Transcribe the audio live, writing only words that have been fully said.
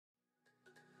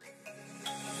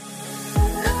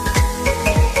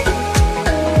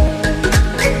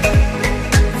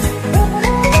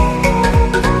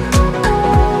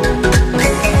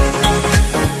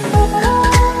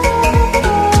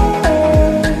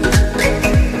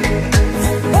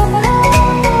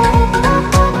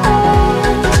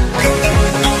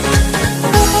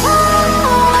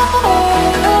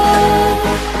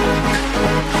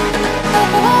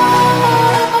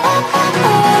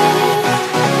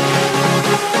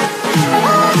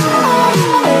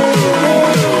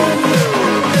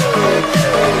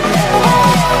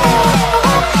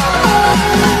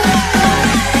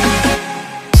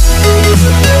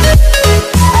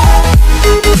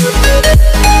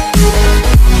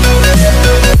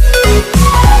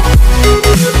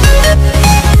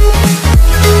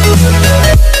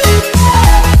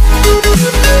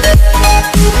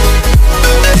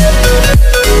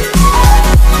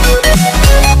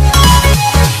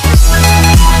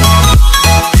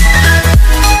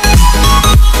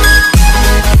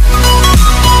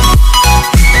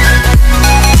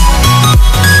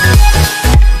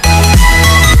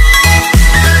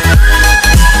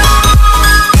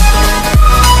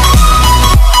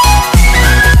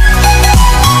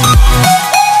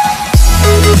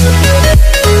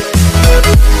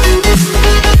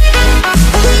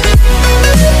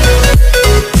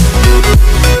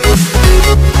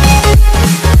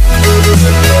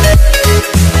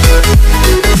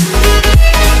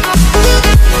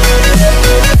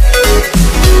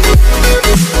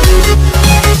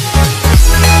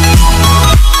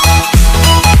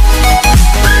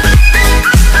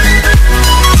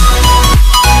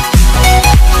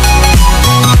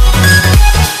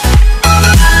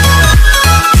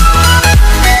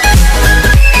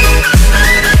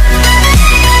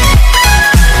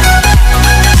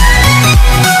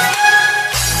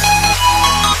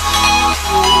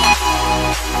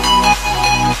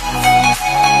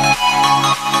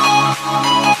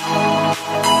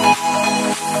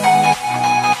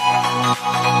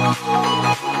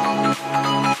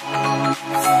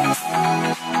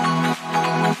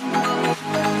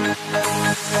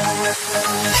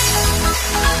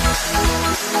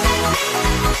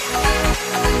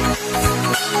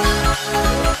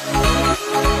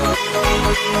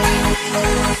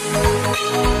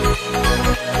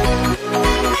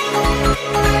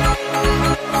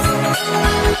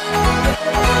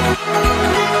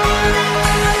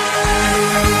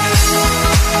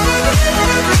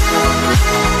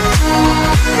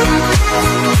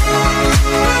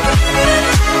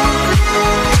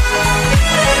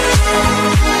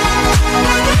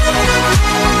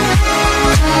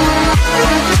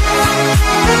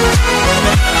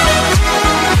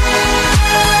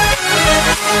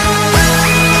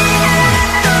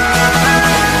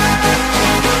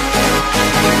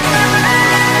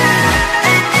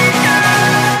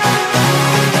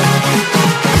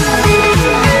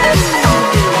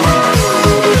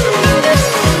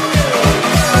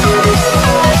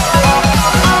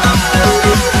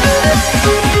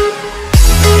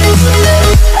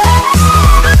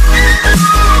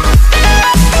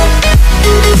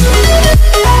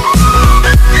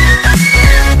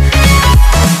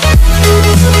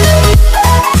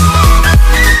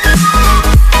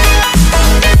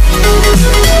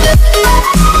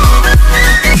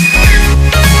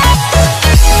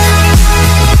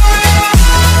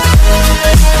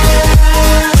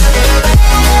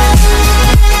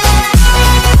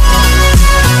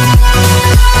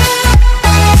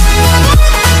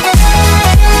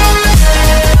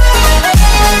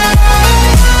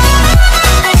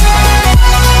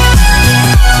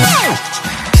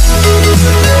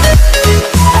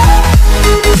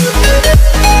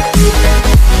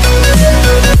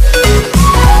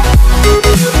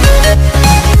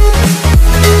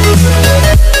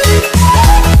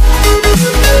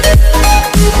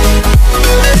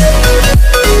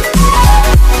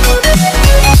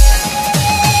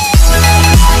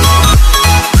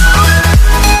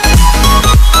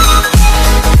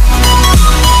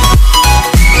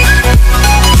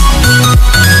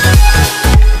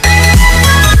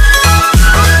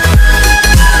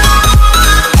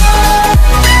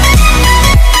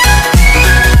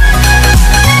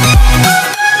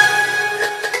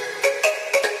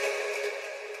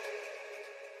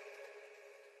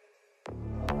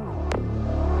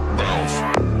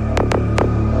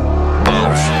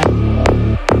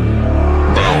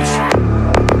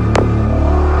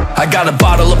I got a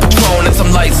bottle of Patron and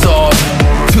some lights off,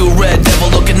 2 red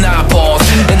devil looking eyeballs,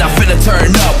 and I finna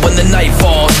turn up when the night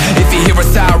falls. If you hear a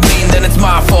siren, then it's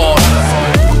my fault.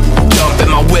 Jump in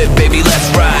my whip, baby, let's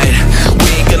ride. We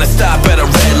ain't gonna stop at a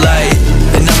red light,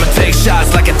 and I'ma take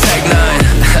shots like a Tag 9.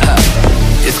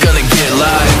 It's gonna get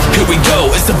live. Here we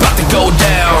go, it's about to go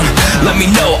down. Let me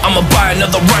know, I'ma buy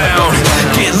another round.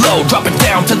 Get low, drop it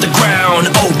down to the ground.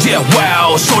 Oh yeah,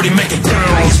 wow, shorty make it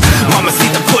bounce. Mama see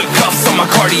the put cuffs on my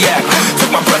cardiac. Took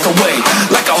my breath away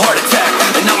like a heart attack.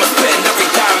 And I'ma spend every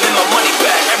dime and my money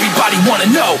back. Everybody wanna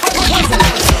know.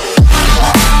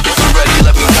 If you're ready,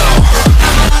 let me know.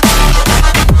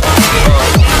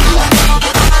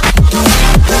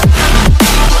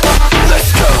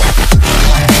 Let's go.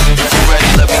 If you're ready,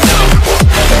 let me know.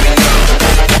 Let me know.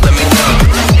 Let me know.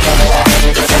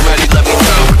 If you're ready, let me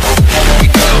know. Here we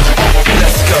go.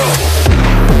 Let's go.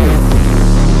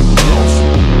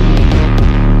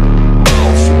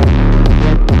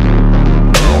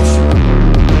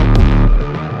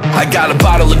 I got a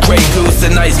bottle of Grey Goose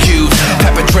and ice cubes.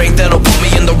 Type of drink that'll put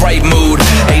me in the right mood.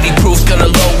 80 proof's gonna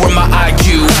lower my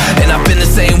IQ, and I've been the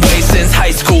same way since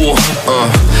high school.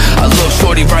 I look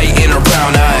shorty right in her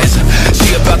brown eyes.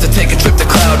 She about to take a trip to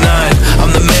Cloud 9.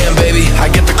 I'm the man, baby, I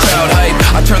get the crowd hype.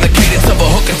 I turn the cadence of a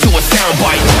hook into a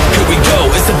soundbite. Here we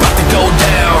go, it's about to go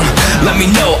down. Let me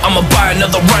know, I'ma buy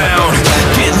another round.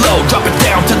 Get low, drop it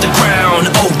down to the ground.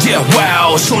 Oh yeah,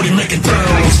 wow, shorty make it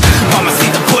bounce. Mama see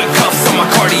the put cuffs on my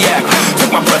cardiac. Took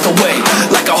my breath away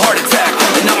like a heart attack.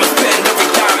 And I'ma spend every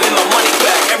dime and my money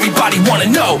back. Everybody wanna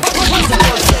know.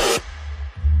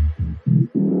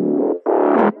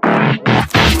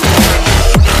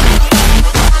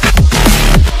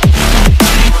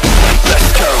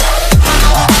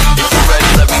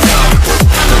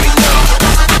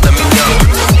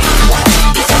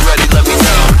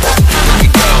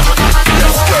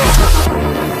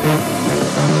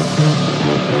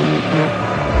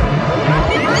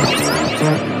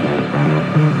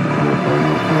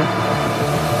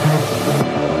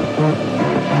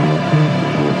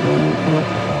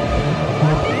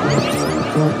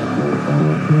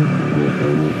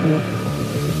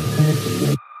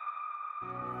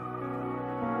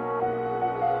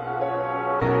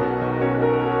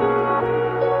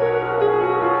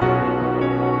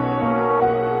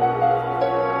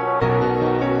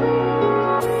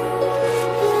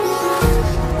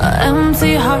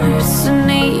 Empty hearts and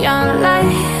neon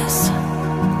lights,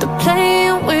 they're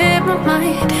playing with my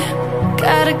mind.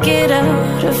 Gotta get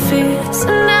out of here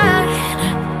tonight.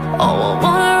 Oh, I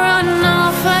wanna run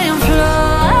off and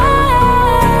fly,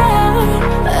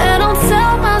 and I'll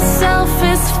tell myself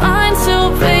it's fine to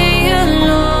be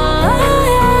alone,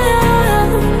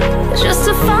 just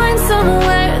to find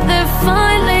somewhere that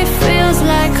finally feels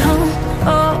like home.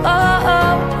 Oh, oh,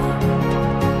 oh.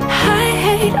 I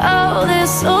hate all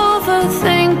this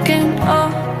overthinking. Oh,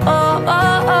 oh,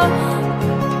 oh, oh.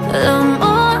 The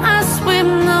more I swim,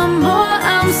 the more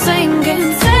I'm sinking.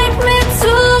 Take me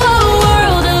to a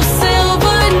world of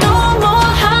silver. No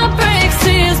more heartbreaks,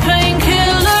 tears,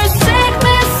 painkillers. Take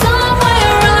me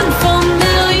somewhere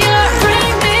unfamiliar.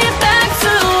 Bring me back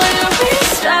to where we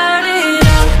started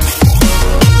out.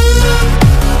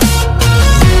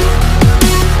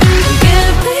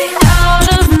 Get me out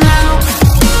of now,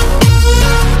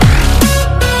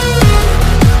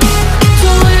 to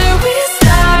where we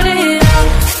started out.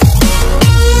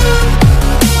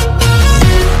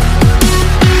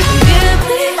 Get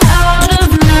me out of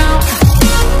now,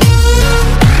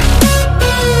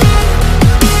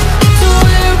 to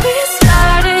where we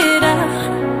started out.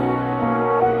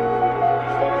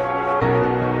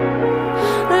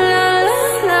 La la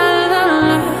la la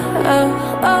la, oh,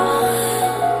 oh.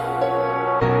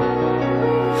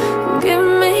 Get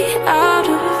me out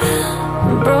of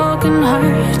broken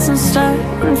hearts and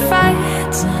starting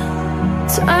fights,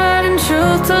 turning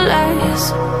truth to lies.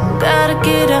 Gotta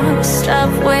get up, stop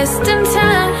wasting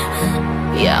time.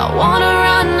 Yeah, I wanna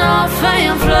run off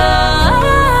and fly,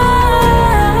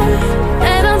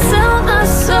 and I'll tell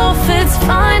myself it's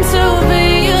fine to be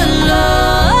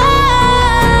alone,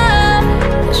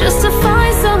 just to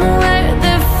find somewhere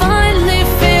that finally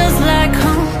feels like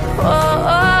home.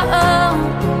 Oh, oh, oh.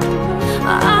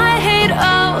 I hate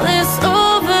all this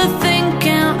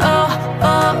overthinking. Oh,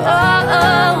 oh, oh,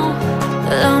 oh.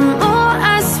 The more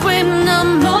I swim, the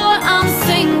more I'm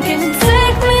sinking.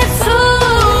 Take me to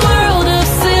a world of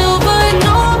silver.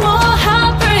 No more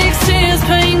heartbreaks, tears,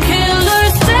 pain.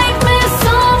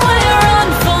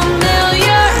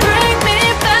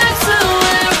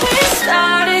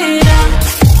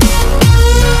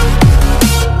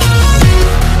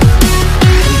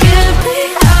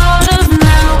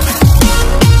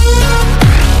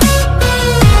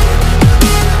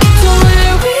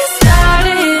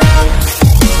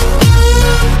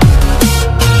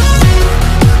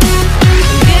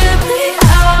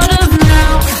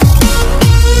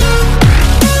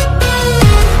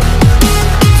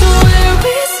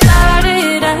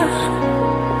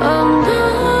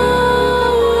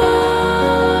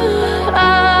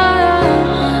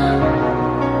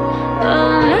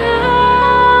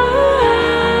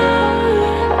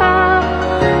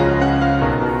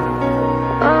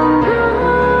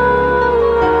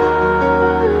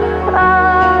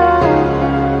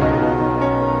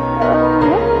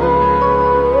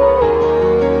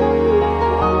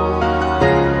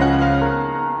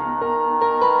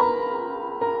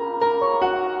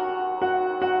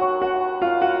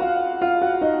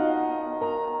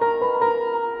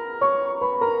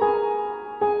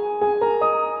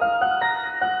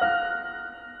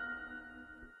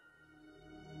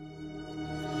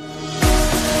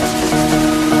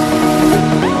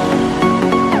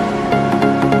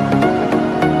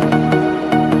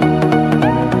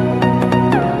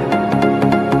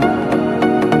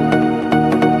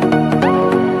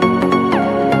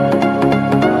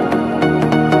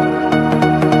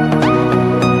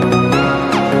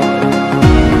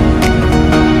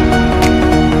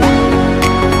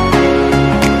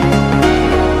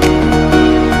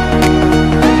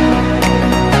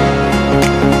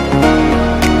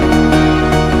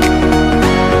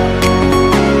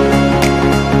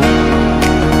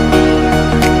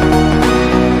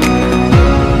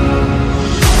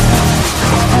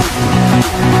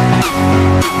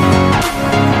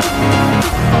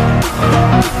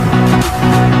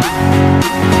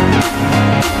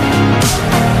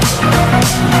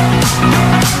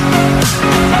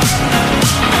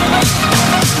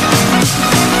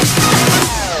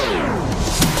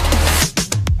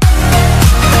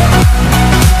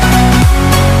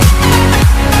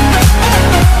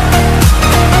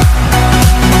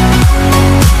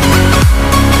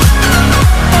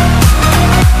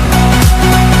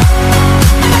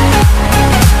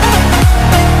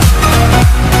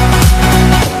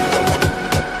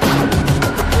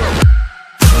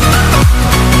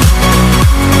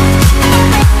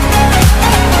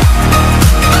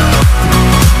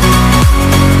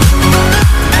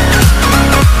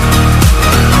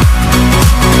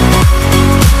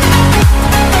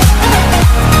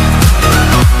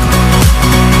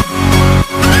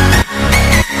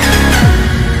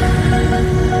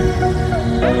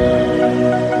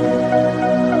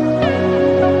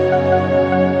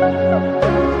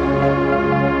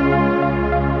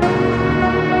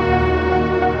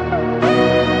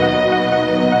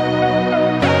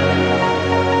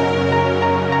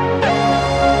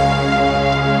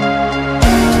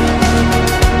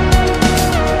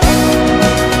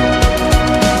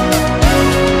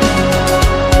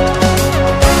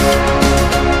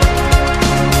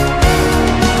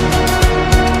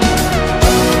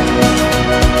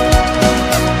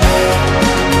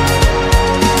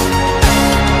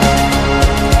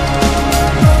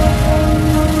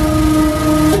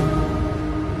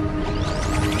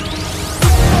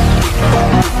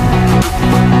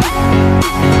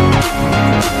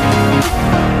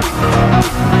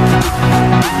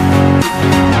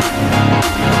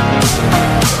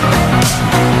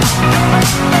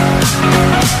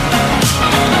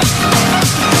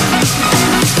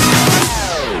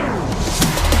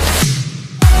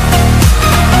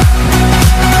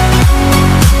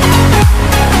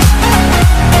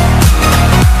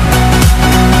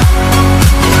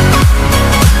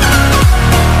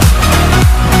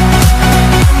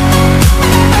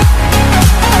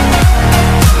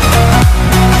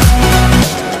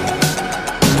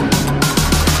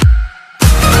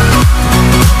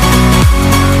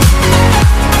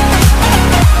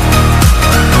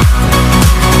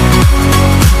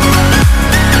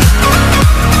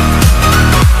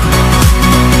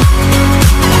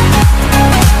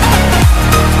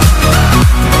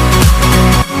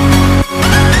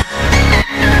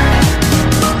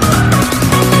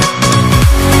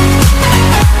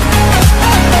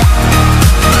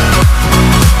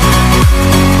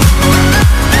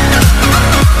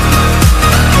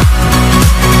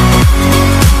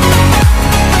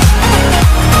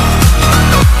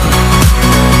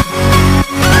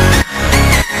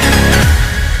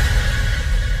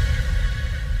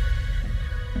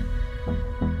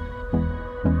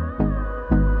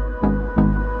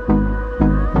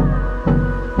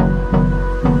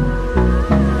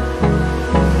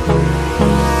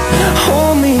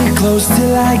 close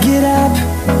till I get up.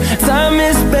 Time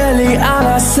is barely on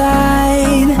our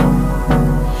side.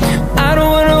 I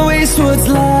don't wanna waste what's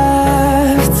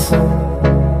left.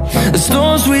 The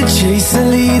storms we chase are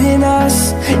leading us,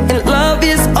 and love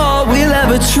is all we'll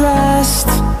ever trust.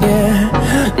 Yeah,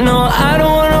 no, I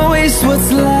don't wanna waste what's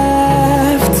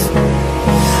left.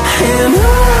 And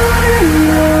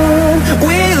on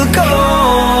we'll go,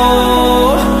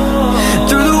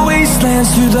 through the wastelands,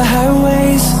 through the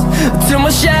highways, till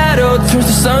my shadow turns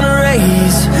to sun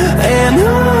rays. And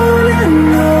on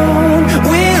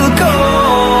we'll go,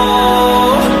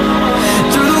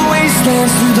 through the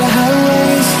wastelands, through the highways.